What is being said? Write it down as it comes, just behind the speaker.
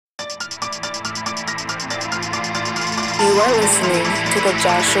You are listening to the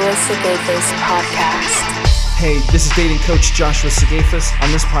Joshua Segafis podcast. Hey, this is dating coach Joshua Segafis.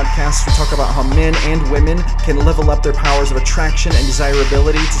 On this podcast, we talk about how men and women can level up their powers of attraction and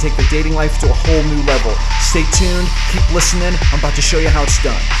desirability to take their dating life to a whole new level. Stay tuned, keep listening. I'm about to show you how it's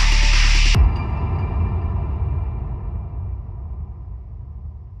done.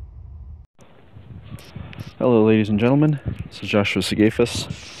 Hello, ladies and gentlemen. This is Joshua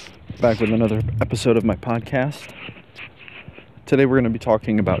Segafis, back with another episode of my podcast. Today we're going to be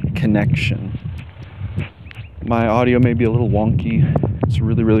talking about connection. My audio may be a little wonky. It's a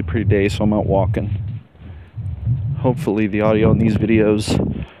really, really pretty day, so I'm out walking. Hopefully the audio in these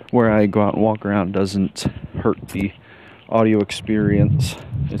videos where I go out and walk around doesn't hurt the audio experience.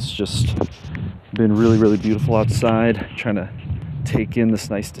 It's just been really, really beautiful outside. Trying to take in this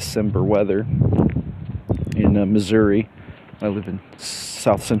nice December weather in Missouri. I live in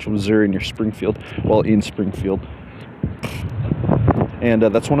south central Missouri near Springfield. Well, in Springfield. And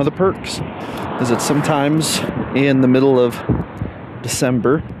that's one of the perks, is that sometimes in the middle of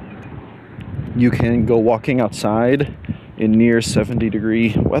December, you can go walking outside in near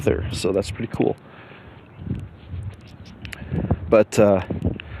 70-degree weather. So that's pretty cool. But, so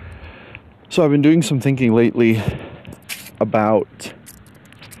I've been doing some thinking lately about,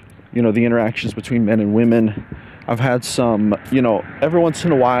 the interactions between men and women. I've had some, every once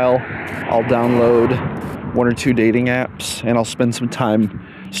in a while, I'll download one or two dating apps and I'll spend some time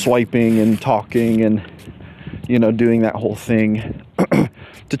swiping and talking and, doing that whole thing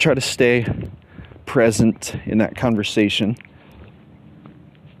to try to stay present in that conversation.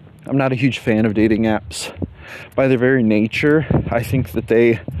 I'm not a huge fan of dating apps. By their very nature, I think that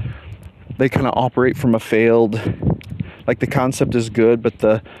they kind of operate from a failed, like the concept is good, but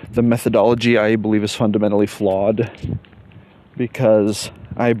the methodology I believe is fundamentally flawed, because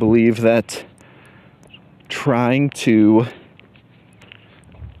I believe that trying to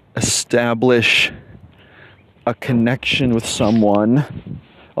establish a connection with someone,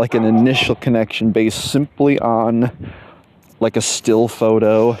 like an initial connection based simply on like a still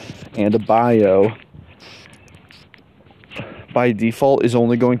photo and a bio, by default is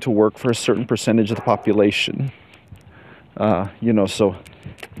only going to work for a certain percentage of the population. What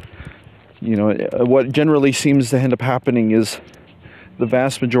generally seems to end up happening is the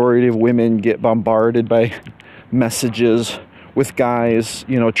vast majority of women get bombarded by messages with guys,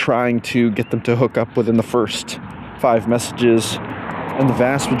 trying to get them to hook up within the first 5 messages. And the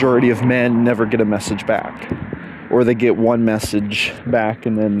vast majority of men never get a message back. Or they get one message back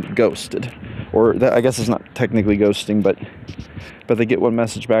and then ghosted. Or that, I guess it's not technically ghosting, but they get one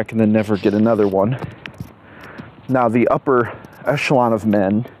message back and then never get another one. Now, the upper echelon of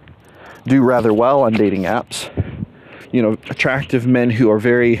men do rather well on dating apps. Attractive men who are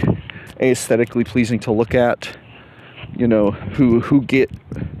very aesthetically pleasing to look at, who get,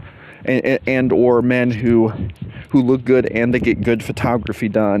 and or men who look good and they get good photography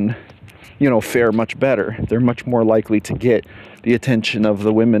done, fare much better. They're much more likely to get the attention of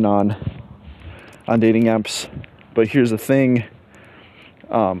the women on dating apps. But here's the thing.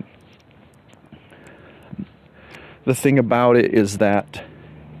 The thing about it is that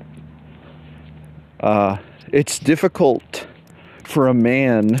it's difficult for a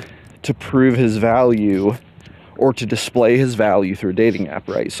man to prove his value or to display his value through a dating app,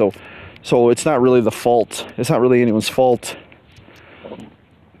 right? So it's not really the fault. It's not really anyone's fault.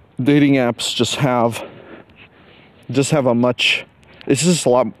 Dating apps just have a much. It's just a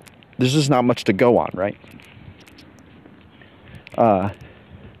lot. There's just not much to go on, right?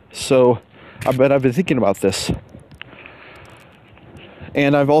 So I've been thinking about this.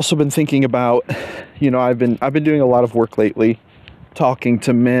 And I've also been thinking about, I've been doing a lot of work lately, talking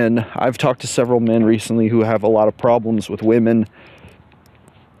to men. I've talked to several men recently who have a lot of problems with women.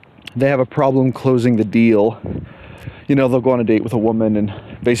 They have a problem closing the deal. They'll go on a date with a woman and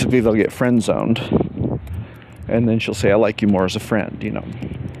basically they'll get friend zoned. And then she'll say, I like you more as a friend,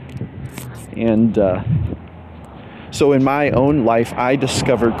 And so in my own life, I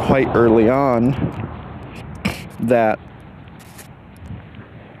discovered quite early on that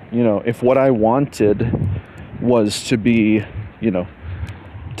if what I wanted was to be, to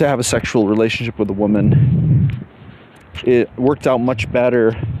have a sexual relationship with a woman, it worked out much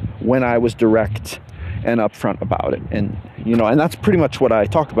better when I was direct and upfront about it. And, and that's pretty much what I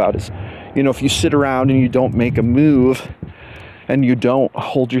talk about is, if you sit around and you don't make a move and you don't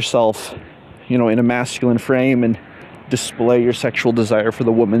hold yourself, in a masculine frame and display your sexual desire for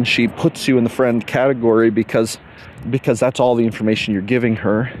the woman, she puts you in the friend category because that's all the information you're giving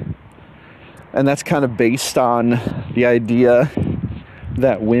her. And that's kind of based on the idea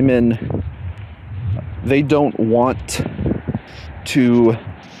that women they don't want to,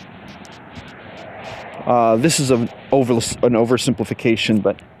 this is an oversimplification,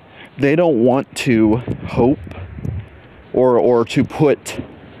 but they don't want to hope or to put,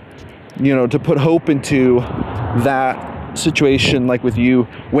 to put hope into that situation, like with you,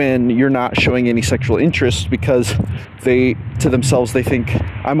 when you're not showing any sexual interest, because they think,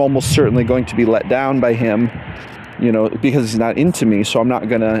 I'm almost certainly going to be let down by him, because he's not into me, so I'm not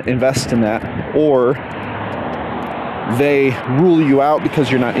going to invest in that. Or they rule you out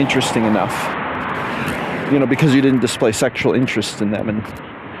because you're not interesting enough, because you didn't display sexual interest in them. And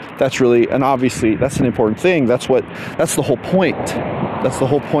that's really, and obviously that's an important thing. That's the whole point. That's the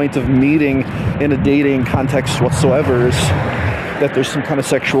whole point of meeting in a dating context whatsoever, is that there's some kind of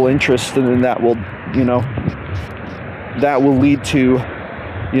sexual interest, and then that will lead to,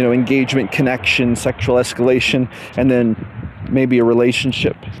 engagement, connection, sexual escalation, and then maybe a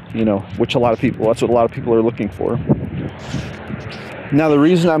relationship, which that's what a lot of people are looking for. Now, the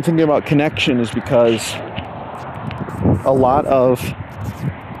reason I'm thinking about connection is because a lot of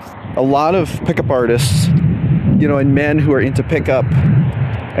pickup artists, and men who are into pickup,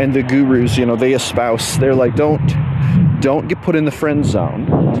 and the gurus, they espouse, they're like, don't get put in the friend zone.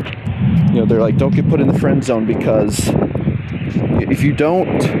 They're like, don't get put in the friend zone, because if you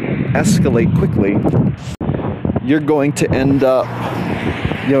don't escalate quickly, you're going to end up,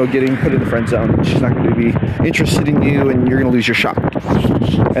 getting put in the friend zone. She's not going to be interested in you, and you're going to lose your shot.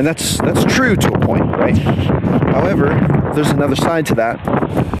 And that's true to a point, right? However, there's another side to that.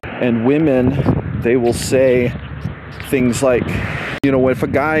 And women, they will say things like, if a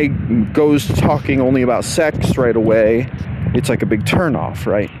guy goes talking only about sex right away, it's like a big turnoff,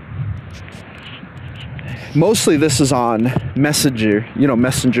 right? Mostly this is on Messenger,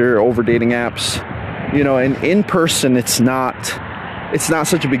 over dating apps, and in person it's not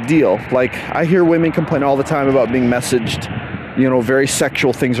such a big deal. Like, I hear women complain all the time about being messaged, very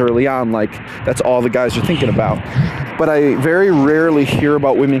sexual things early on, like that's all the guys are thinking about. But I very rarely hear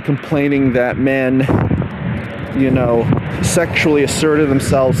about women complaining that men, sexually asserted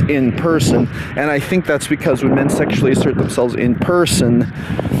themselves in person. And I think that's because when men sexually assert themselves in person,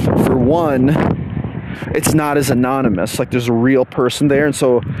 for one, it's not as anonymous, like there's a real person there, and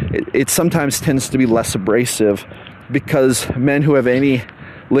so it sometimes tends to be less abrasive, because men who have any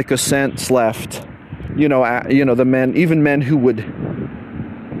lick of sense left, the men, even men who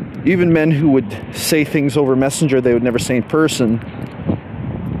would say things over Messenger they would never say in person,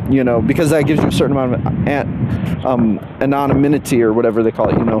 because that gives you a certain amount of anonymity, or whatever they call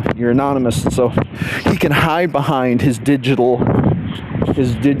it. You're anonymous, so he can hide behind the digital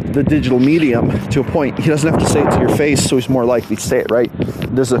medium to a point. He doesn't have to say it to your face, so he's more likely to say it, right?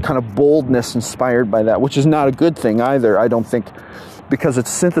 There's a kind of boldness inspired by that, which is not a good thing either, I don't think, because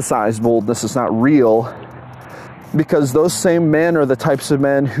it's synthesized boldness. It's not real, because those same men are the types of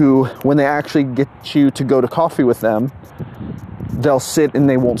men who, when they actually get you to go to coffee with them, they'll sit and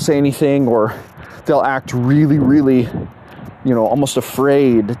they won't say anything, or they'll act really, really, almost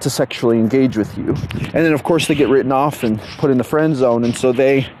afraid to sexually engage with you. And then, of course, they get written off and put in the friend zone. And so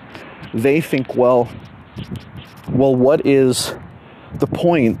they think, well, what is the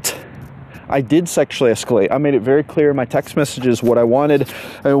point? I did sexually escalate. I made it very clear in my text messages what I wanted.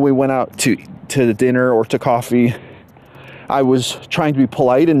 And we went out to dinner or to coffee. I was trying to be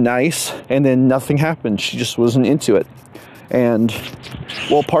polite and nice, and then nothing happened. She just wasn't into it. And,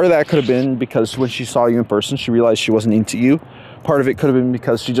 well, part of that could have been because when she saw you in person, she realized she wasn't into you. Part of it could have been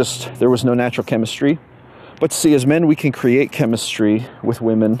because there was no natural chemistry. But see, as men, we can create chemistry with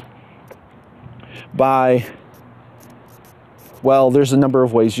women by, well, there's a number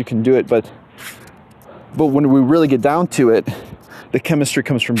of ways you can do it, but when we really get down to it, the chemistry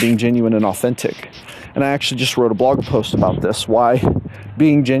comes from being genuine and authentic. And I actually just wrote a blog post about this, why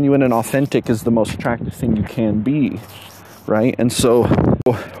being genuine and authentic is the most attractive thing you can be, right? And so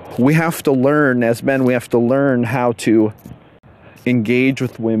we have to learn, as men, we have to learn how to engage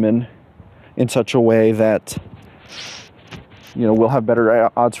with women in such a way that, we'll have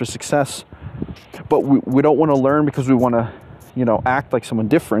better odds for success. But we don't want to learn because we want to, act like someone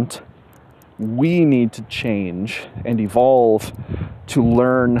different. We need to change and evolve to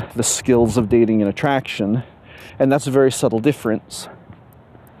learn the skills of dating and attraction. And that's a very subtle difference.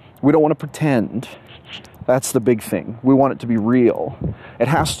 We don't want to pretend. That's the big thing. We want it to be real. It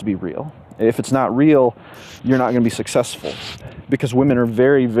has to be real. If it's not real, you're not going to be successful, because women are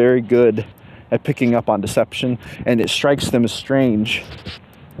very, very good at picking up on deception, and it strikes them as strange,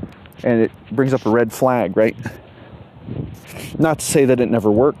 and it brings up a red flag, right? Not to say that it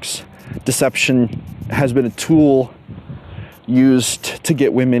never works. Deception has been a tool, used to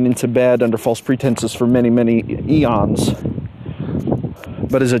get women into bed under false pretenses for many, many eons.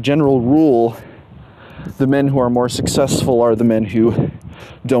 But as a general rule, the men who are more successful are the men who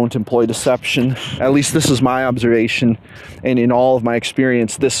don't employ deception. At least this is my observation, and in all of my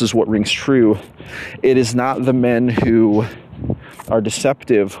experience, this is what rings true. It is not the men who are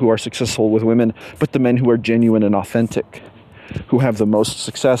deceptive who are successful with women, but the men who are genuine and authentic who have the most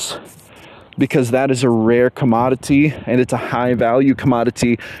success, because that is a rare commodity and it's a high value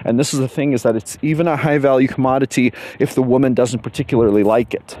commodity. And this is the thing, is that it's even a high value commodity if the woman doesn't particularly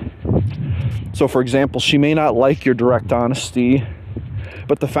like it. So for example, she may not like your direct honesty,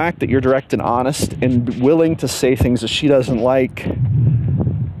 but the fact that you're direct and honest and willing to say things that she doesn't like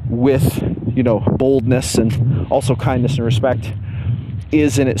with, boldness and also kindness and respect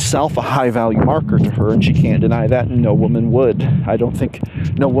is in itself a high value marker to her, and she can't deny that, and no woman would. I don't think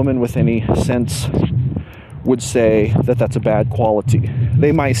no woman with any sense would say that that's a bad quality.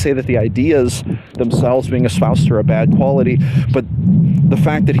 They might say that the ideas themselves being espoused are a bad quality, but the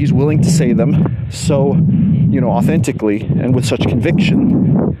fact that he's willing to say them so, authentically and with such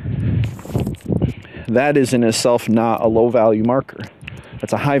conviction, that is in itself not a low value marker.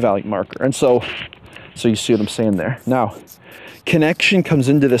 That's a high value marker. And so you see what I'm saying there. Now, connection comes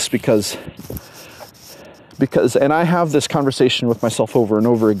into this because, and I have this conversation with myself over and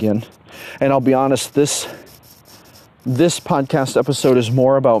over again, and I'll be honest, this podcast episode is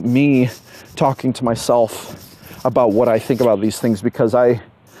more about me talking to myself about what I think about these things, because I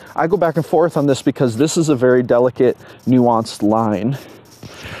go back and forth on this, because this is a very delicate, nuanced line.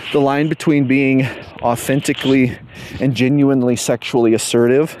 The line between being authentically and genuinely sexually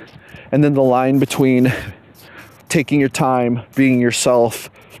assertive, and then the line between taking your time, being yourself,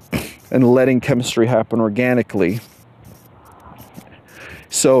 and letting chemistry happen organically.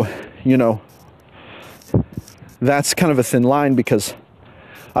 So, that's kind of a thin line, because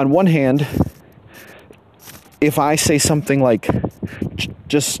on one hand, if I say something like,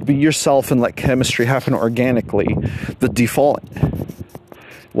 just be yourself and let chemistry happen organically, the default,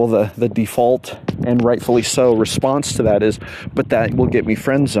 and rightfully so, response to that is, but that will get me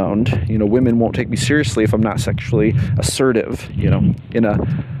friend zoned. Women won't take me seriously if I'm not sexually assertive, in a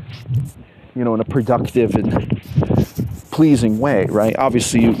productive and pleasing way, right?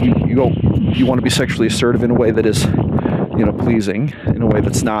 Obviously, you want to be sexually assertive in a way that is, pleasing, in a way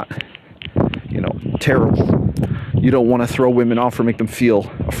that's not, terrible. You don't want to throw women off or make them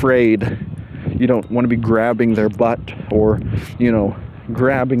feel afraid. You don't want to be grabbing their butt or,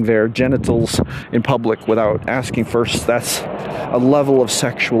 grabbing their genitals in public without asking first. That's a level of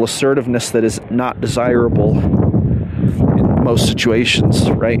sexual assertiveness that is not desirable in most situations,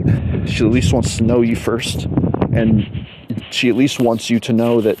 right? She at least wants to know you first, and she at least wants you to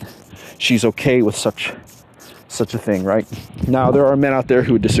know that she's okay with such a thing, right? Now, there are men out there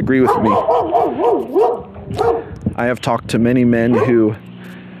who would disagree with me. I have talked to many men who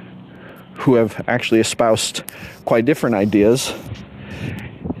have actually espoused quite different ideas.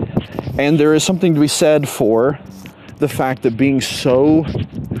 And there is something to be said for the fact that being so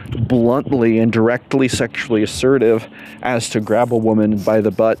bluntly and directly sexually assertive as to grab a woman by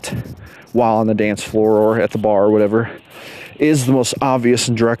the butt while on the dance floor or at the bar or whatever is the most obvious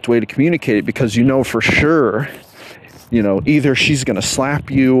and direct way to communicate it, because for sure, either she's going to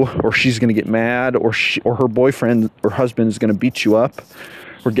slap you, or she's going to get mad, or her boyfriend or husband is going to beat you up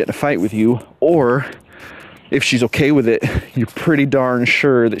or get in a fight with you, or if she's okay with it, you're pretty darn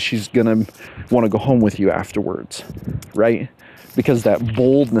sure that she's going to want to go home with you afterwards, right? Because that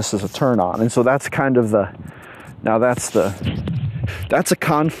boldness is a turn on. And so that's kind of that's a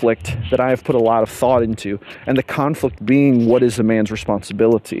conflict that I have put a lot of thought into. And the conflict being, what is a man's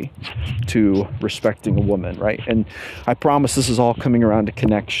responsibility to respecting a woman, right? And I promise this is all coming around to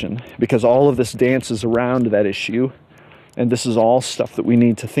connection, because all of this dances around that issue. And this is all stuff that we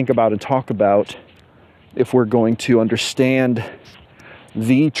need to think about and talk about if we're going to understand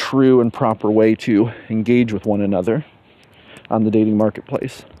the true and proper way to engage with one another on the dating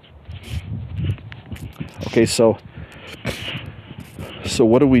marketplace. Okay, so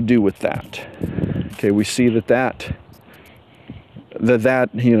what do we do with that? Okay, we see that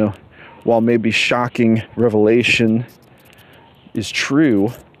while maybe shocking revelation is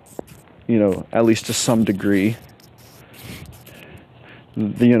true, at least to some degree,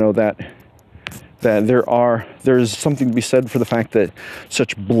 that there's something to be said for the fact that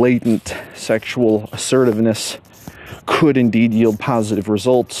such blatant sexual assertiveness could indeed yield positive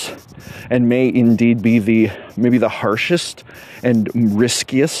results, and may indeed be maybe the harshest and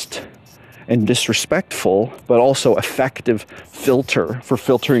riskiest and disrespectful, but also effective filter for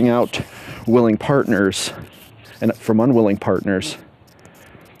filtering out willing partners and from unwilling partners,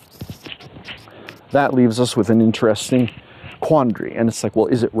 that leaves us with an interesting quandary. And it's like, well,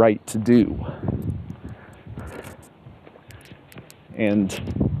 is it right to do? And,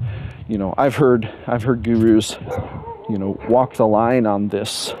 you know, I've heard gurus, you know, walk the line on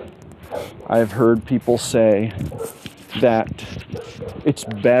this. I've heard people say that it's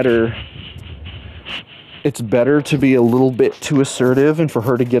better to be a little bit too assertive and for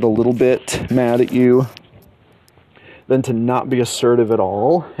her to get a little bit mad at you than to not be assertive at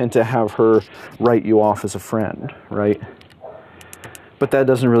all and to have her write you off as a friend, right? But that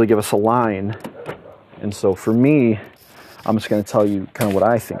doesn't really give us a line. And so for me, I'm just going to tell you kind of what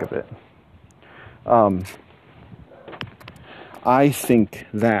I think of it. I think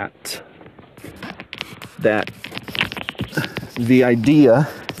that the idea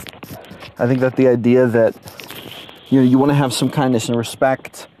that, you know, you want to have some kindness and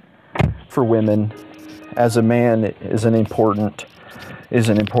respect for women as a man is an important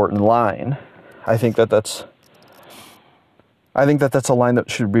line. I think that's a line that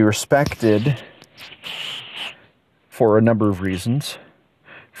should be respected for a number of reasons.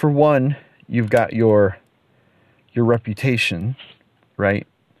 For one, you've got your reputation, right?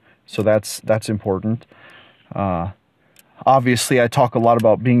 So that's important. Obviously, I talk a lot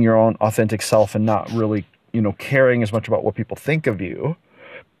about being your own authentic self and not really, you know, caring as much about what people think of you.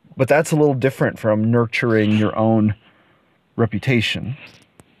 But that's a little different from nurturing your own reputation.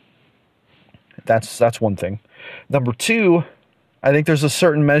 That's one thing. Number two, I think there's a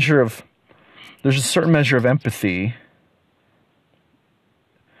certain measure of empathy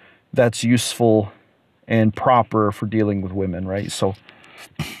that's useful and proper for dealing with women, right? So,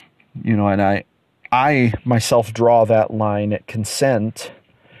 you know, and I myself draw that line at consent,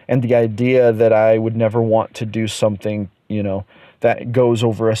 and the idea that I would never want to do something, you know, that goes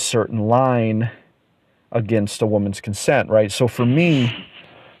over a certain line against a woman's consent, right? So for me,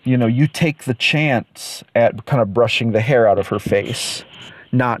 you know, you take the chance at kind of brushing the hair out of her face,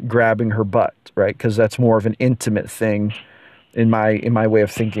 not grabbing her butt, right? Because that's more of an intimate thing in my way of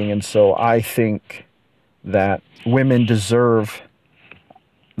thinking. And so I think that women deserve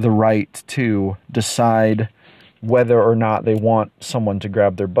the right to decide whether or not they want someone to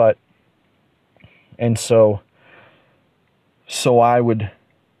grab their butt. And so I would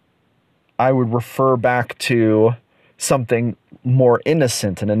refer back to something more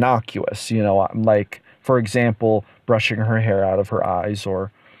innocent and innocuous, you know, like, for example, brushing her hair out of her eyes,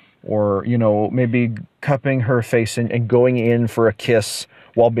 or you know, maybe cupping her face and going in for a kiss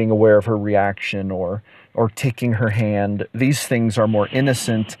while being aware of her reaction, or taking her hand. These things are more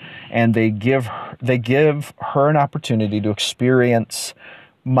innocent, and they give her an opportunity to experience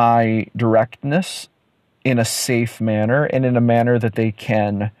my directness in a safe manner, and in a manner that they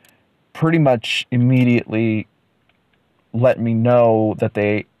can pretty much immediately let me know that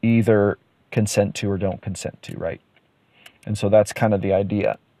they either consent to or don't consent to, right? And so that's kind of the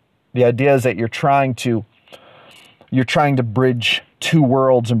idea. The idea is that you're trying to bridge two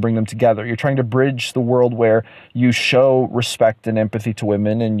worlds and bring them together. You're trying to bridge the world where you show respect and empathy to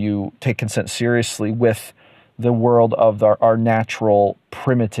women and you take consent seriously, with the world of our natural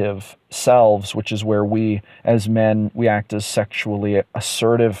primitive selves, which is where we as men, we act as sexually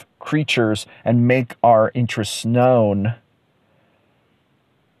assertive creatures and make our interests known,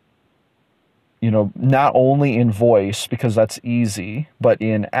 you know, not only in voice, because that's easy, but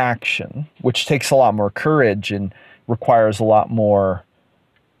in action, which takes a lot more courage and requires a lot more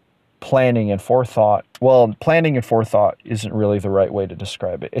planning and forethought. Well, planning and forethought isn't really the right way to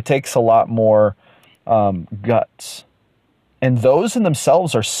describe it. It takes a lot more guts. And those in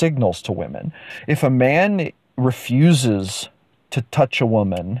themselves are signals to women. If a man refuses to touch a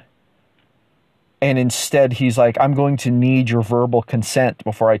woman, and instead he's like, I'm going to need your verbal consent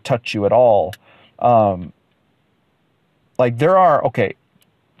before I touch you at all. Like there are, okay,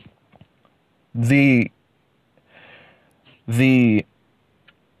 I'm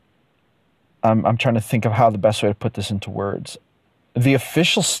trying to think of how the best way to put this into words. The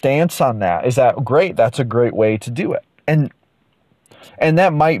official stance on that is that, great, that's a great way to do it. And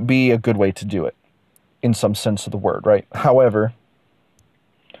that might be a good way to do it in some sense of the word, right? However,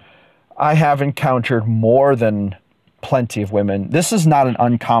 I have encountered more than plenty of women. This is not an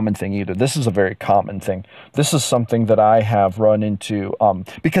uncommon thing either. This is a very common thing. This is something that I have run into,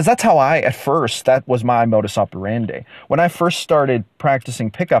 because that's how that was my modus operandi. When I first started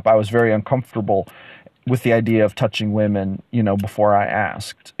practicing pickup, I was very uncomfortable with the idea of touching women, you know, before I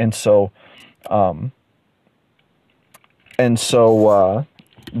asked. And so that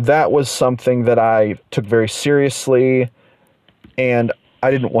was something that I took very seriously, and I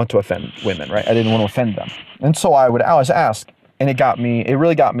didn't want to offend women, right? I didn't want to offend them. And so I would always ask, and it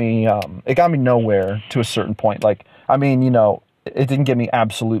really got me nowhere to a certain point. Like, I mean, it didn't get me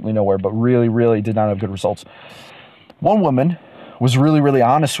absolutely nowhere, but really, really did not have good results. One woman was really, really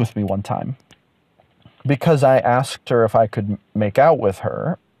honest with me one time because I asked her if I could make out with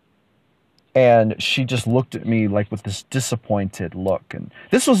her. And she just looked at me like with this disappointed look. And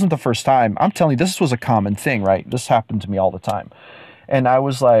this wasn't the first time. I'm telling you, this was a common thing, right? This happened to me all the time. And I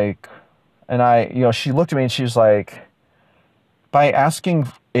was like, she looked at me and she was like, by asking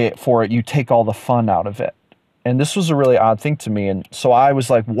for it, you take all the fun out of it. And this was a really odd thing to me. And so I was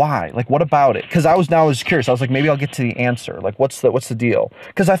like, why? Like, what about it? Because I was curious. I was like, maybe I'll get to the answer. Like, what's the deal?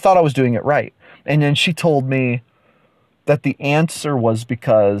 Because I thought I was doing it right. And then she told me that the answer was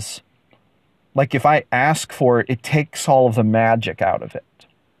because, like, if I ask for it, it takes all of the magic out of it.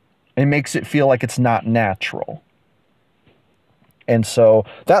 It makes it feel like it's not natural. And so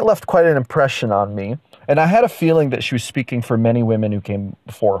that left quite an impression on me. And I had a feeling that she was speaking for many women who came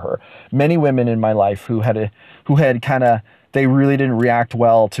before her. Many women in my life who had they really didn't react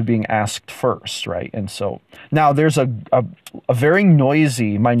well to being asked first, right? And so now there's a very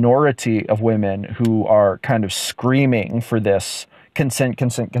noisy minority of women who are kind of screaming for this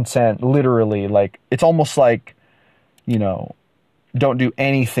consent, literally. Like, it's almost like, don't do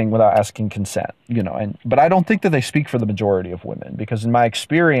anything without asking consent, but I don't think that they speak for the majority of women, because in my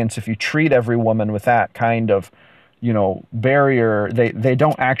experience, if you treat every woman with that kind of, barrier, they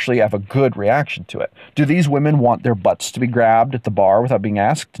don't actually have a good reaction to it. Do these women want their butts to be grabbed at the bar without being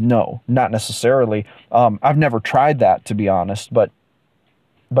asked? No, not necessarily. I've never tried that, to be honest, but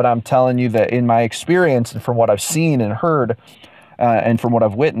I'm telling you that in my experience and from what I've seen and heard, and from what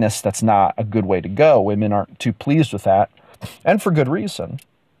I've witnessed, that's not a good way to go. Women aren't too pleased with that. And for good reason.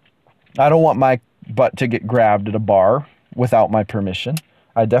 I don't want my butt to get grabbed at a bar without my permission.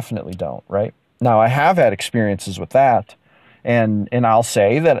 I definitely don't, right? Now, I have had experiences with that, and I'll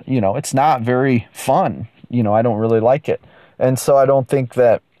say that, it's not very fun. I don't really like it. And so I don't think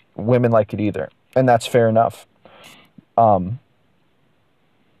that women like it either. And that's fair enough. That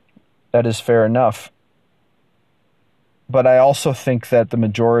is fair enough. But I also think that the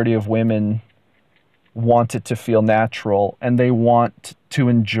majority of women want it to feel natural, and they want to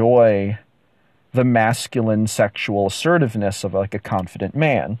enjoy the masculine sexual assertiveness of like a confident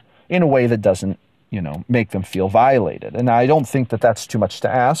man in a way that doesn't, make them feel violated. And I don't think that that's too much to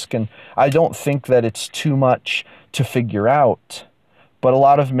ask, and I don't think that it's too much to figure out. But a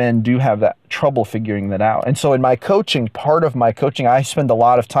lot of men do have that trouble figuring that out. And so in my coaching, part of my coaching, I spend a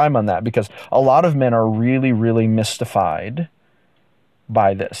lot of time on that, because a lot of men are really, really mystified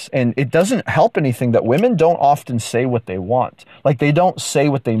by this. And it doesn't help anything that women don't often say what they want. Like, they don't say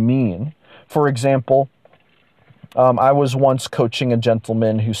what they mean. For example, I was once coaching a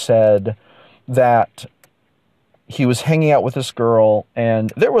gentleman who said that he was hanging out with this girl,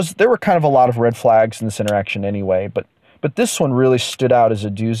 and there were kind of a lot of red flags in this interaction anyway, but this one really stood out as a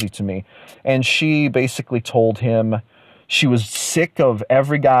doozy to me. And she basically told him she was sick of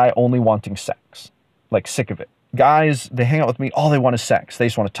every guy only wanting sex. Like, sick of it. Guys, they hang out with me, all they want is sex. They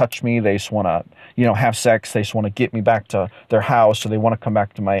just want to touch me, they just want to, have sex, they just want to get me back to their house, or they want to come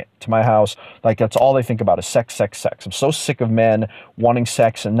back to my house. Like, that's all they think about is sex, sex, sex. I'm so sick of men wanting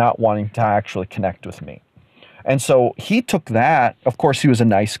sex and not wanting to actually connect with me. And so he took that, of course he was a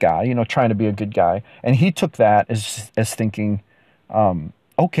nice guy, trying to be a good guy, and he took that as thinking,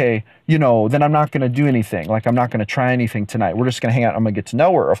 okay, then I'm not going to do anything. Like, I'm not going to try anything tonight. We're just going to hang out. I'm going to get to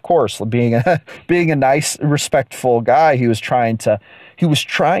know her. Of course, being a nice, respectful guy, he was trying to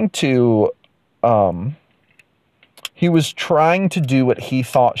do what he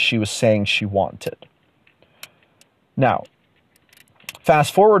thought she was saying she wanted. Now,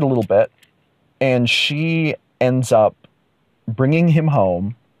 fast forward a little bit, and she ends up bringing him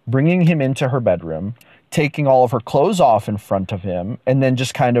home, bringing him into her bedroom, taking all of her clothes off in front of him, and then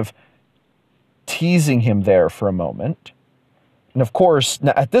just kind of teasing him there for a moment. And of course,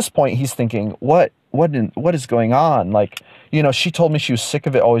 at this point, he's thinking, what is going on? Like, she told me she was sick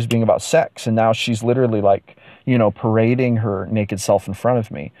of it always being about sex, and now she's literally like, parading her naked self in front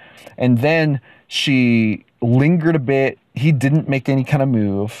of me. And then she lingered a bit. He didn't make any kind of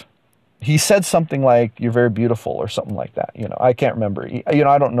move. He said something like, "You're very beautiful," or something like that. I can't remember.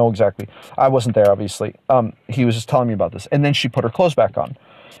 I don't know exactly. I wasn't there, obviously. He was just telling me about this. And then she put her clothes back on.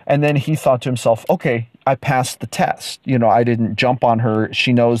 And then he thought to himself, okay, I passed the test. I didn't jump on her.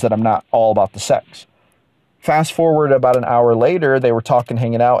 She knows that I'm not all about the sex. Fast forward about an hour later, they were talking,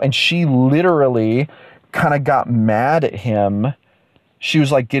 hanging out, and she literally kind of got mad at him. She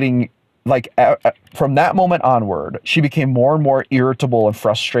was like getting from that moment onward, she became more and more irritable and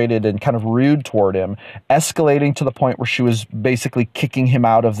frustrated and kind of rude toward him, escalating to the point where she was basically kicking him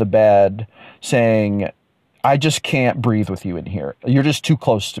out of the bed, saying, I just can't breathe with you in here. You're just too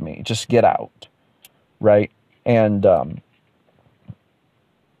close to me. Just get out. Right. And,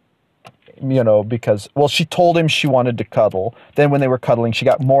 because, well, she told him she wanted to cuddle. Then when they were cuddling, she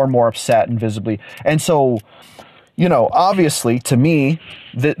got more and more upset and visibly. And so, obviously to me,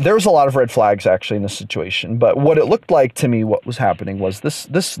 there was a lot of red flags actually in this situation. But what it looked like to me, what was happening was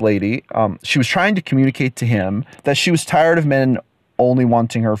this lady, she was trying to communicate to him that she was tired of men only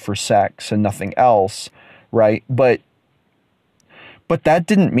wanting her for sex and nothing else. Right. But that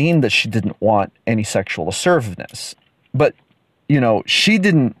didn't mean that she didn't want any sexual assertiveness. But, she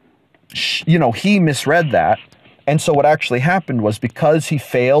didn't, he misread that. And so what actually happened was, because he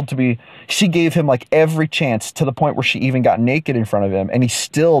failed to be, she gave him like every chance, to the point where she even got naked in front of him, and he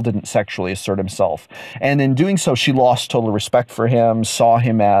still didn't sexually assert himself. And in doing so, she lost total respect for him, saw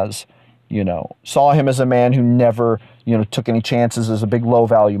him as a man who never, took any chances, as a big low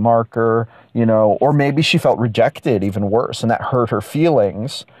value marker, or maybe she felt rejected, even worse. And that hurt her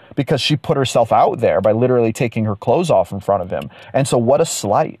feelings, because she put herself out there by literally taking her clothes off in front of him. And so what a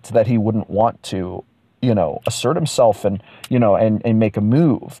slight that he wouldn't want to, assert himself and make a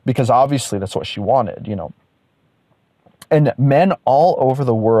move, because obviously that's what she wanted, And men all over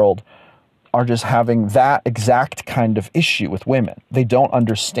the world are just having that exact kind of issue with women. They don't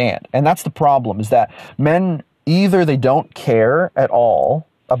understand. And that's the problem, is that men, either they don't care at all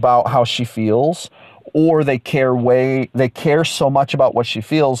about how she feels, or they care so much about what she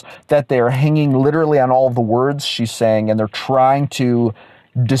feels that they're hanging literally on all of the words she's saying, and they're trying to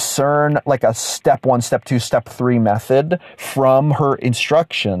discern like a step 1, step 2, step 3 method from her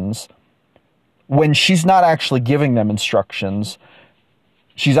instructions, when she's not actually giving them instructions.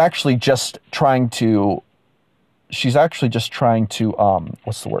 She's actually just trying to,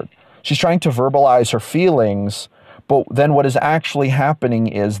 what's the word? She's trying to verbalize her feelings. But then what is actually happening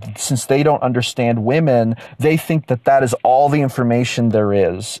is, since they don't understand women, they think that that is all the information there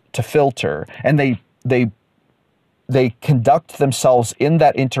is to filter. And they conduct themselves in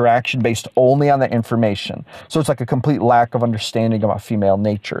that interaction based only on the information. So it's like a complete lack of understanding about female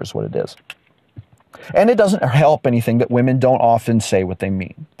nature is what it is. And it doesn't help anything that women don't often say what they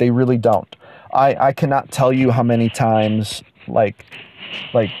mean. They really don't. I cannot tell you how many times,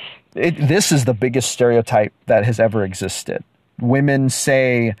 this is the biggest stereotype that has ever existed. Women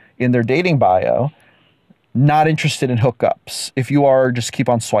say in their dating bio, not interested in hookups. If you are, just keep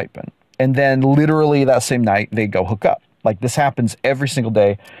on swiping. And then literally that same night, they go hook up. Like, this happens every single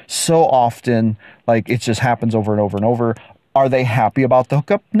day, so often, like it just happens over and over and over. Are they happy about the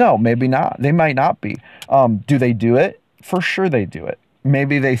hookup? No, maybe not. They might not be. Do they do it? For sure they do it.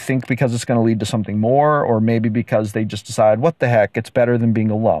 Maybe they think because it's going to lead to something more, or maybe because they just decide, what the heck, it's better than being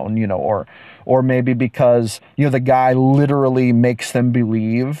alone, or maybe because, the guy literally makes them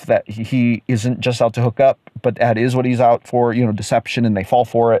believe that he isn't just out to hook up, but that is what he's out for, deception, and they fall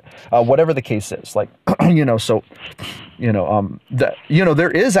for it. Whatever the case is,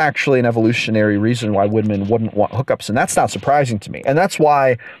 there is actually an evolutionary reason why women wouldn't want hookups, and that's not surprising to me. And that's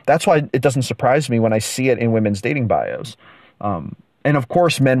why it doesn't surprise me when I see it in women's dating bios. And of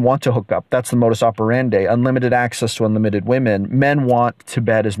course, men want to hook up. That's the modus operandi. Unlimited access to unlimited women. Men want to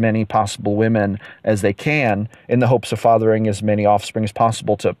bed as many possible women as they can in the hopes of fathering as many offspring as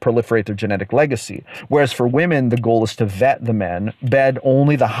possible to proliferate their genetic legacy. Whereas for women, the goal is to vet the men, bed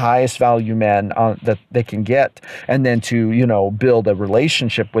only the highest value men that they can get, and then to, build a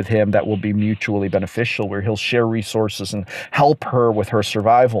relationship with him that will be mutually beneficial, where he'll share resources and help her with her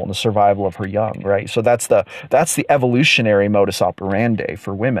survival and the survival of her young, right? So that's the evolutionary modus operandi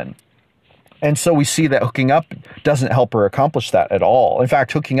for women. And so we see that hooking up doesn't help her accomplish that at all. In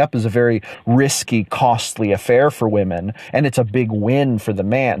fact, hooking up is a very risky, costly affair for women, and it's a big win for the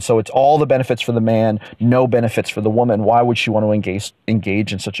man. So it's all the benefits for the man, no benefits for the woman. Why would she want to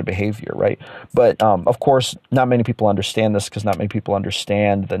engage in such a behavior, right? But of course, not many people understand this, because not many people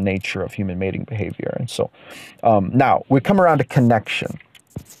understand the nature of human mating behavior. And so now we come around to connection.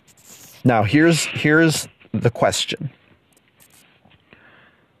 Now here's the question.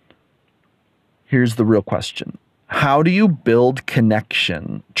 Here's the real question. How do you build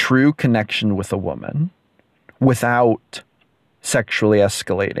connection, true connection with a woman, without sexually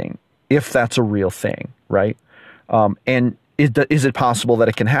escalating, if that's a real thing, right? And is it possible that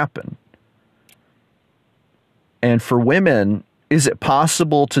it can happen? And for women, is it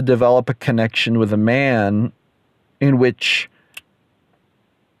possible to develop a connection with a man in which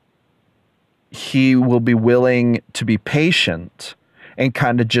he will be willing to be patient and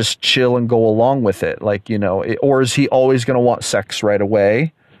kind of just chill and go along with it. Like, or is he always going to want sex right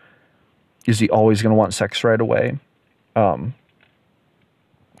away? Is he always going to want sex right away? Or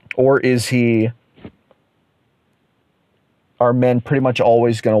are men pretty much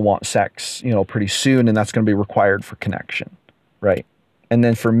always going to want sex, pretty soon, and that's going to be required for connection, right? And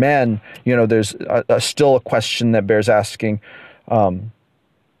then for men, there's still a question that bears asking.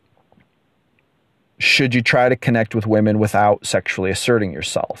 Should you try to connect with women without sexually asserting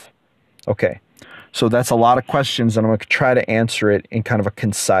yourself? Okay, so that's a lot of questions, and I'm going to try to answer it in kind of a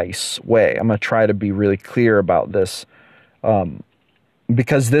concise way. I'm going to try to be really clear about this,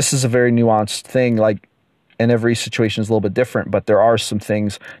 because this is a very nuanced thing. Like, and every situation is a little bit different, but there are some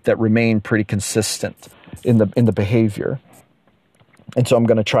things that remain pretty consistent in the behavior. And so I'm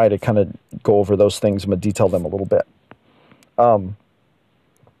going to try to kind of go over those things. I'm going to detail them a little bit.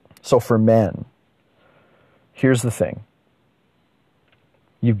 So for men, here's the thing.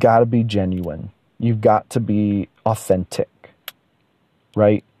 You've got to be genuine. You've got to be authentic,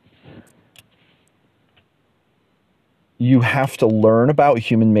 right? You have to learn about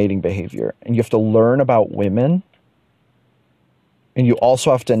human mating behavior, and you have to learn about women, and you also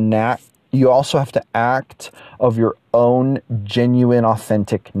have to act of your own genuine,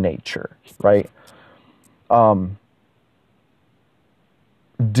 authentic nature, right?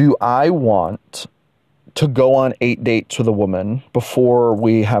 Do I want to go on 8 dates with a woman before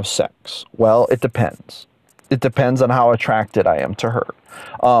we have sex? Well, it depends. It depends on how attracted I am to her.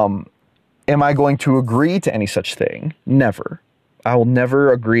 Am I going to agree to any such thing? Never. I will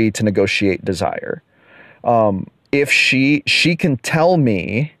never agree to negotiate desire. If she can tell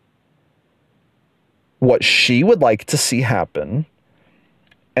me what she would like to see happen,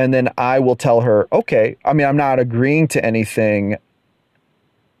 and then I will tell her, okay, I'm not agreeing to anything.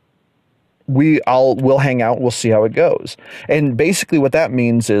 We'll hang out, we'll see how it goes. And basically what that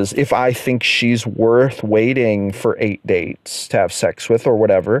means is, if I think she's worth waiting for 8 dates to have sex with or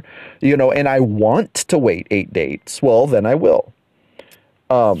whatever, and I want to wait 8 dates, well, then I will.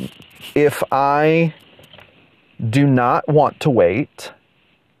 If I do not want to wait,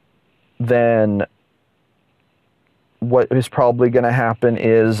 then what is probably going to happen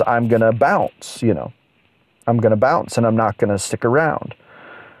is I'm going to bounce, I'm going to bounce and I'm not going to stick around.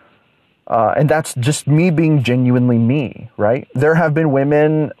 And that's just me being genuinely me, right? There have been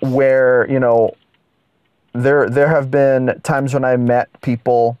women where, there have been times when I met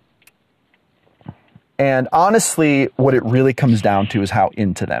people, and honestly, what it really comes down to is how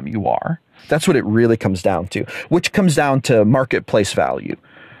into them you are. That's what it really comes down to, which comes down to marketplace value.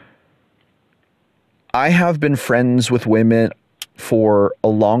 I have been friends with women for a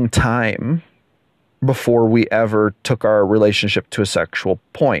long time before we ever took our relationship to a sexual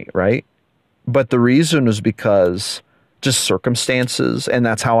point, right? But the reason was because just circumstances, and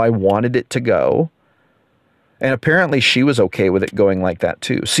that's how I wanted it to go. And apparently she was okay with it going like that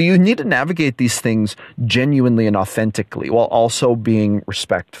too. So you need to navigate these things genuinely and authentically while also being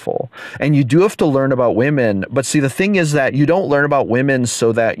respectful. And you do have to learn about women. But see, the thing is that you don't learn about women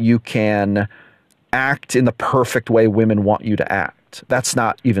so that you can act in the perfect way women want you to act. That's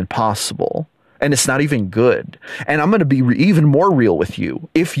not even possible. And it's not even good. And I'm going to be even more real with you.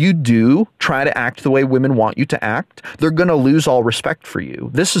 If you do try to act the way women want you to act, they're going to lose all respect for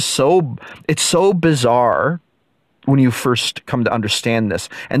you. It's so bizarre when you first come to understand this.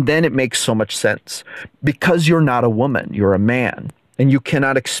 And then it makes so much sense. Because you're not a woman, you're a man. And you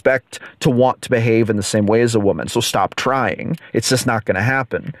cannot expect to want to behave in the same way as a woman. So stop trying. It's just not going to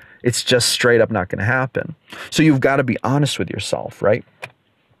happen. It's just straight up not going to happen. So you've got to be honest with yourself, right?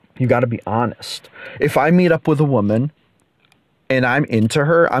 You got to be honest. If I meet up with a woman and I'm into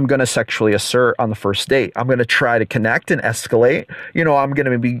her, I'm going to sexually assert on the first date. I'm going to try to connect and escalate. I'm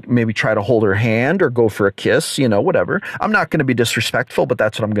going to maybe try to hold her hand or go for a kiss, whatever. I'm not going to be disrespectful, but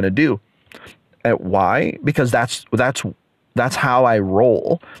that's what I'm going to do. Why? Because that's how I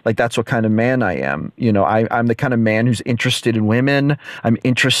roll. Like, that's what kind of man I am. I'm the kind of man who's interested in women. I'm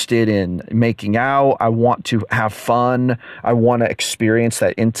interested in making out. I want to have fun. I want to experience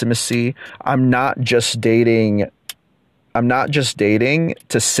that intimacy. I'm not just dating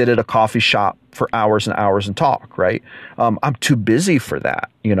to sit at a coffee shop for hours and hours and talk, right? I'm too busy for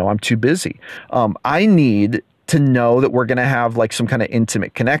that. I'm too busy. I need to know that we're going to have like some kind of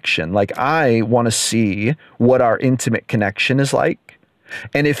intimate connection. Like, I want to see what our intimate connection is like.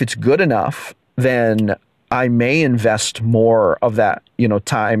 And if it's good enough, then I may invest more of that,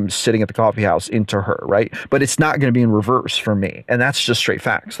 time sitting at the coffee house into her, right? But it's not going to be in reverse for me. And that's just straight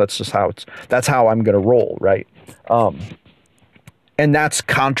facts. That's how I'm going to roll, right? And that's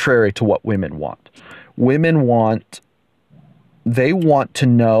contrary to what women want. Women want they want to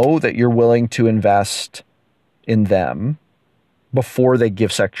know that you're willing to invest in them before they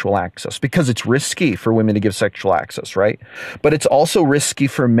give sexual access, because it's risky for women to give sexual access, right? But it's also risky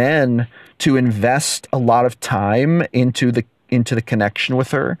for men to invest a lot of time into the connection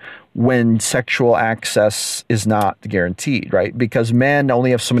with her when sexual access is not guaranteed, right? Because men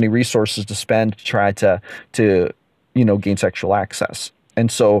only have so many resources to spend to try to gain sexual access.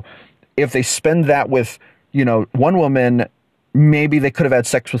 And so if they spend that with, one woman, maybe they could have had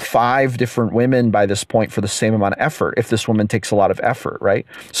sex with 5 different women by this point for the same amount of effort, if this woman takes a lot of effort, right?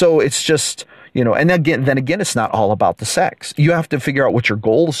 So it's just, and then again, it's not all about the sex. You have to figure out what your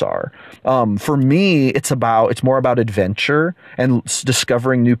goals are. For me, it's more about adventure and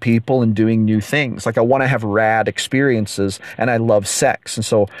discovering new people and doing new things. Like, I want to have rad experiences, and I love sex. And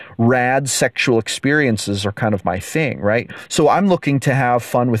so rad sexual experiences are kind of my thing, right? So I'm looking to have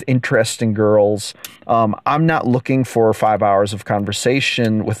fun with interesting girls. I'm not looking for 5 hours of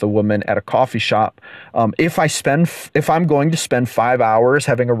conversation with a woman at a coffee shop. If I'm going to spend 5 hours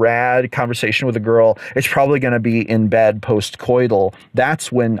having a rad conversation with a girl, it's probably going to be in bed post-coital.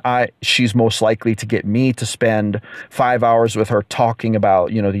 That's when she's most likely to get me to spend 5 hours with her talking about,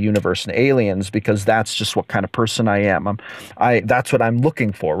 the universe and aliens, because that's just what kind of person I am. That's what I'm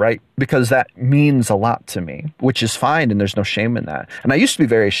looking for, right? Because that means a lot to me, which is fine, and there's no shame in that. And I used to be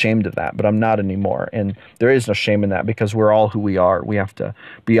very ashamed of that, but I'm not anymore. And there is no shame in that, because we're all who we are. We have to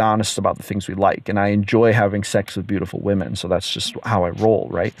be honest about the things we like. And I enjoy having sex with beautiful women, so that's just how I roll,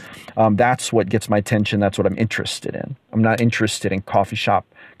 right? That's what gets my attention. That's what I'm interested in. I'm not interested in coffee shop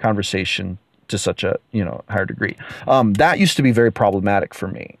conversation to such a higher degree. That used to be very problematic for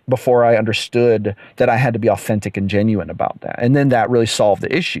me before I understood that I had to be authentic and genuine about that. And then that really solved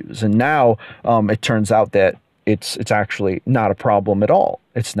the issues. And now it turns out that it's actually not a problem at all.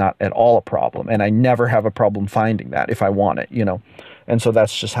 It's not at all a problem. And I never have a problem finding that if I want it, And so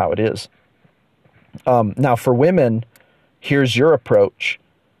that's just how it is. Now for women, here's your approach.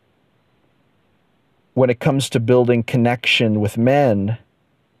 When it comes to building connection with men,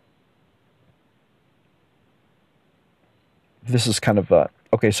 this is kind of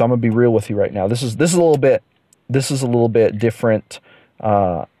okay, so I'm gonna be real with you right now. This is a little bit different,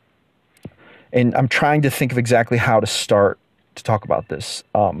 and I'm trying to think of exactly how to start to talk about this.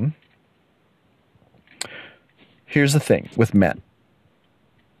 Here's the thing with men.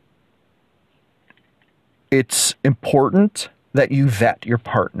 It's important that you vet your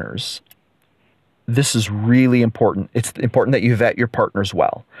partners. This is really important. It's important that you vet your partners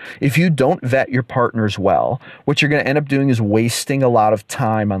well. If you don't vet your partners well, what you're going to end up doing is wasting a lot of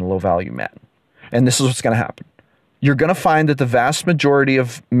time on low-value men. And this is what's going to happen. You're going to find that the vast majority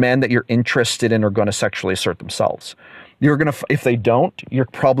of men that you're interested in are going to sexually assert themselves. If they don't, you're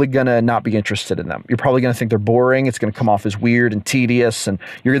probably going to not be interested in them. You're probably going to think they're boring. It's going to come off as weird and tedious, and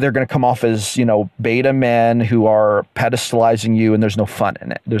they're going to come off as, beta men who are pedestalizing you, and there's no fun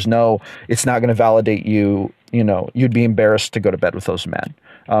in it. It's not going to validate you. You'd be embarrassed to go to bed with those men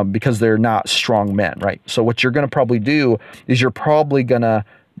because they're not strong men, right? So what you're going to probably do is you're probably going to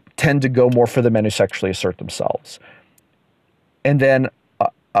tend to go more for the men who sexually assert themselves. And then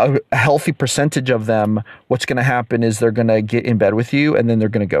a healthy percentage of them, what's going to happen is they're going to get in bed with you, and then they're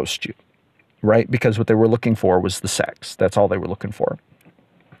going to ghost you, right? Because what they were looking for was the sex. That's all they were looking for.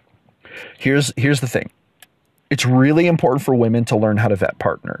 Here's the thing. It's really important for women to learn how to vet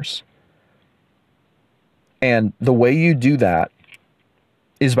partners. And the way you do that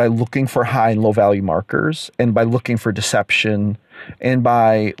is by looking for high and low value markers, and by looking for deception, and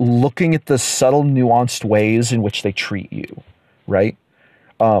by looking at the subtle, nuanced ways in which they treat you, right?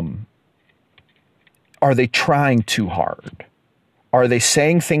 Are they trying too hard? Are they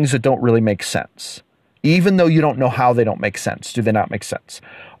saying things that don't really make sense? Even though you don't know how they don't make sense, do they not make sense?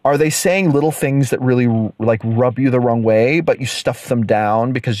 Are they saying little things that really rub you the wrong way, but you stuff them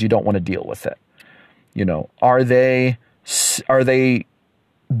down because you don't want to deal with it? Are they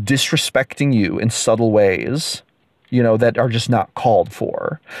disrespecting you in subtle ways, that are just not called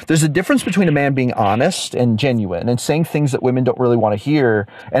for? There's a difference between a man being honest and genuine and saying things that women don't really want to hear,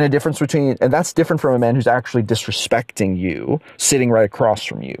 and that's different from a man who's actually disrespecting you, sitting right across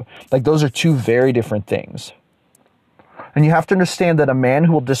from you. Those are two very different things. And you have to understand that a man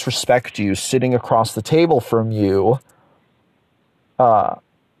who will disrespect you sitting across the table from you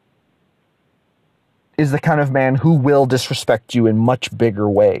is the kind of man who will disrespect you in much bigger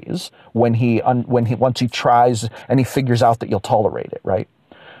ways once he tries and he figures out that you'll tolerate it, right?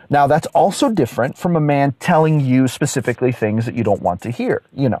 Now, that's also different from a man telling you specifically things that you don't want to hear.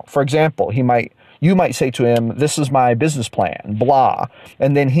 For example, you might say to him, "This is my business plan, blah,"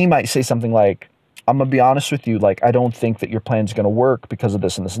 and then he might say something like, I'm going to be honest with you. Like, I don't think that your plan's going to work because of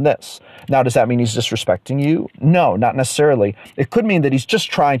this and this and this. Now, does that mean he's disrespecting you? No, not necessarily. It could mean that he's just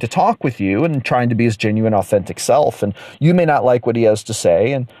trying to talk with you and trying to be his genuine, authentic self. And you may not like what he has to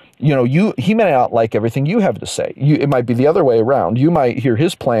say. And, you know, he may not like everything you have to say. It might be the other way around. You might hear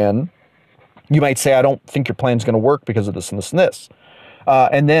his plan. You might say, I don't think your plan's going to work because of this and this and this.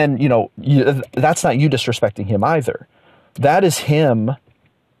 And then, you know, that's not you disrespecting him either. That is him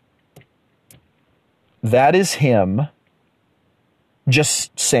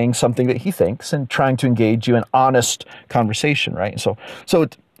just saying something that he thinks and trying to engage you in honest conversation, right?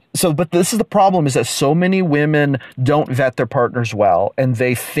 But this is the problem, is that so many women don't vet their partners well, and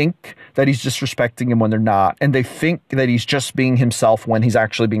they think that he's disrespecting him when they're not, and they think that he's just being himself when he's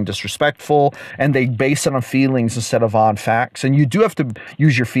actually being disrespectful, and they base it on feelings instead of on facts. And you do have to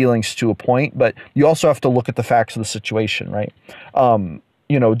use your feelings to a point, but you also have to look at the facts of the situation, right?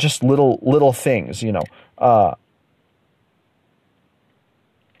 You know, just little things, you know. I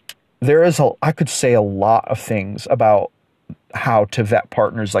could say a lot of things about how to vet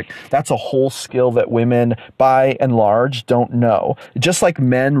partners. Like, that's a whole skill that women by and large don't know. Just like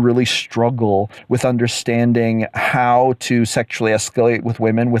men really struggle with understanding how to sexually escalate with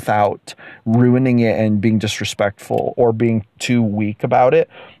women without ruining it and being disrespectful or being too weak about it,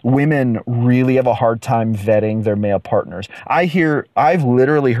 women really have a hard time vetting their male partners. I've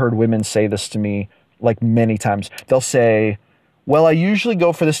literally heard women say this to me like many times. They'll say, well, I usually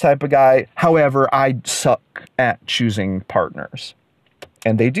go for this type of guy. However, I suck at choosing partners.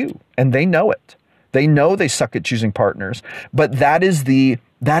 And they do. And they know it. They know they suck at choosing partners. But that is the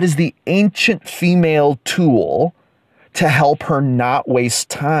ancient female tool to help her not waste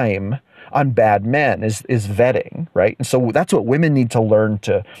time on bad men is vetting, right? And so that's what women need to learn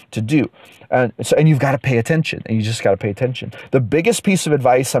to do. And you've got to pay attention. And you just got to pay attention. The biggest piece of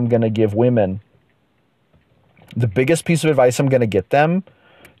advice I'm going to give women, the biggest piece of advice I'm going to give them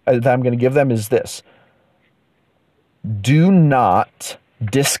is this. Do not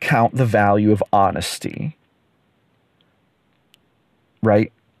discount the value of honesty, right?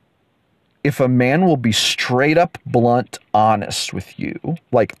 If a man will be straight up blunt honest with you,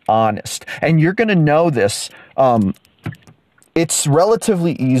 like honest, and you're going to know this, it's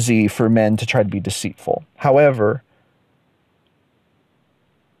relatively easy for men to try to be deceitful. However,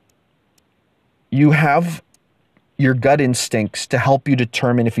 you have your gut instincts to help you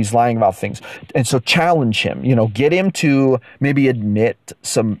determine if he's lying about things. And so challenge him, you know, get him to maybe admit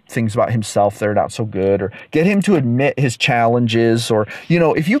some things about himself that are not so good, or get him to admit his challenges, or, you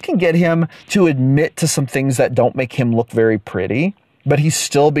know, if you can get him to admit to some things that don't make him look very pretty, but he's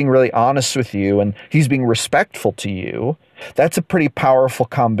still being really honest with you and he's being respectful to you, that's a pretty powerful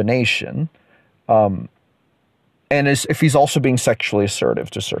combination. And if he's also being sexually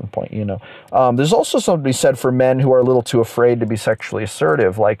assertive to a certain point, you know. There's also something to be said for men who are a little too afraid to be sexually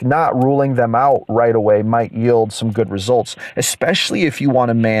assertive. Like, not ruling them out right away might yield some good results, especially if you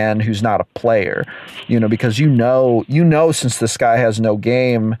want a man who's not a player, you know, because you know, since this guy has no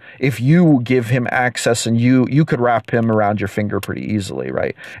game, if you give him access and you could wrap him around your finger pretty easily,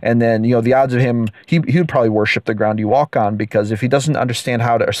 right? And then, you know, the odds of him, he would probably worship the ground you walk on, because if he doesn't understand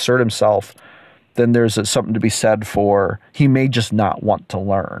how to assert himself, then there's something to be said for, he may just not want to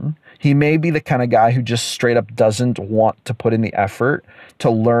learn. He may be the kind of guy who just straight up doesn't want to put in the effort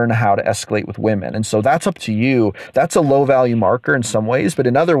to learn how to escalate with women. And so that's up to you. That's a low value marker in some ways, but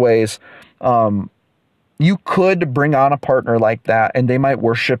in other ways, you could bring on a partner like that, and they might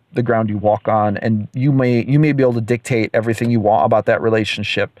worship the ground you walk on, and you may be able to dictate everything you want about that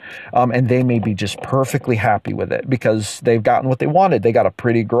relationship, and they may be just perfectly happy with it because they've gotten what they wanted. They got a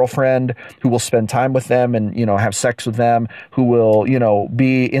pretty girlfriend who will spend time with them and, you know, have sex with them, who will, you know,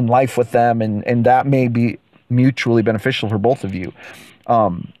 be in life with them, and that may be mutually beneficial for both of you.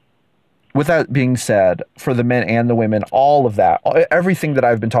 With that being said, for the men and the women, all of that, everything that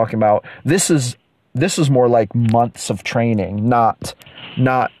I've been talking about, this is more like months of training, not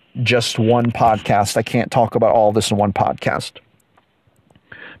just one podcast. I can't talk about all this in one podcast.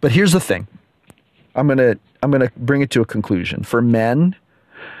 But here's the thing. I'm going to bring it to a conclusion. For men,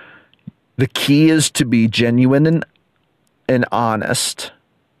 the key is to be genuine and honest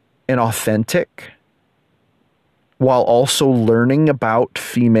and authentic, while also learning about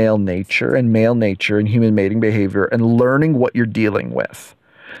female nature and male nature and human mating behavior, and learning what you're dealing with.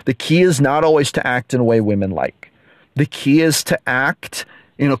 The key is not always to act in a way women like. The key is to act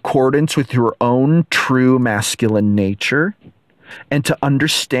in accordance with your own true masculine nature, and to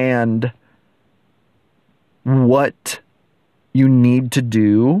understand what you need to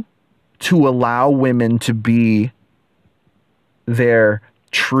do to allow women to be their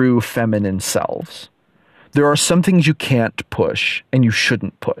true feminine selves. There are some things you can't push and you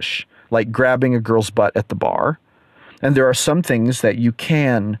shouldn't push, like grabbing a girl's butt at the bar. And there are some things that you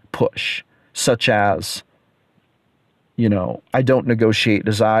can push, such as, I don't negotiate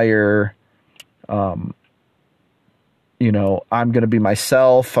desire. I'm going to be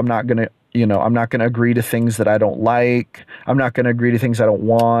myself. I'm not going to agree to things that I don't like. I'm not going to agree to things I don't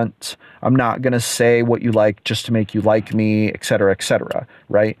want. I'm not going to say what you like just to make you like me, et cetera,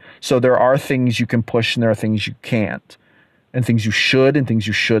 right? So there are things you can push and there are things you can't, and things you should and things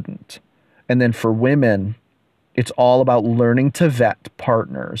you shouldn't. And then for women, it's all about learning to vet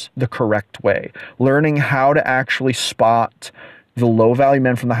partners the correct way, learning how to actually spot the low value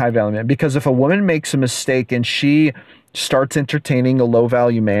men from the high value men. Because if a woman makes a mistake and she starts entertaining a low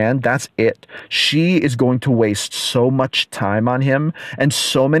value man, that's it. She is going to waste so much time on him, and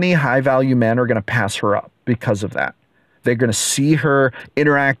so many high value men are going to pass her up because of that. They're going to see her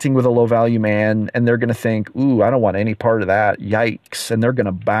interacting with a low value man and they're going to think, ooh, I don't want any part of that. Yikes. And they're going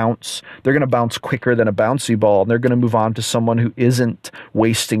to bounce. They're going to bounce quicker than a bouncy ball. And they're going to move on to someone who isn't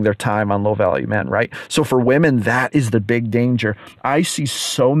wasting their time on low value men, right? So for women, that is the big danger. I see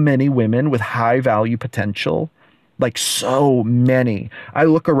so many women with high value potential, like so many. I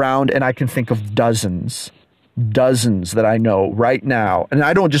look around and I can think of dozens that I know right now. And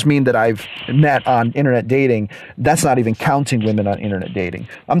I don't just mean that I've met on internet dating. That's not even counting women on internet dating.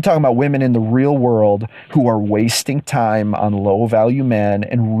 I'm talking about women in the real world who are wasting time on low value men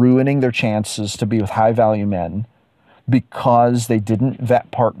and ruining their chances to be with high value men because they didn't vet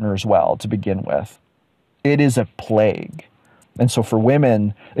partners well to begin with. It is a plague. And so for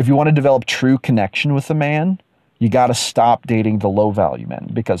women, if you want to develop true connection with a man, you got to stop dating the low value men,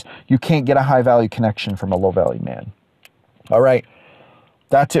 because you can't get a high value connection from a low value man. All right.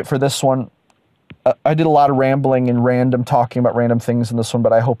 That's it for this one. I did a lot of rambling and talking about random things in this one,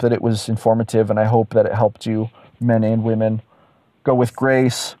 but I hope that it was informative and I hope that it helped you, men and women. Go with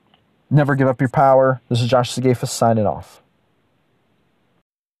grace. Never give up your power. This is Josh Sagafis signing off.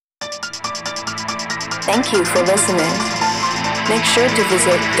 Thank you for listening. Make sure to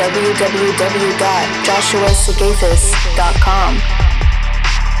visit www.joshuasagafis.com.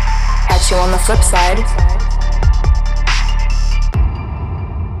 Catch you on the flip side.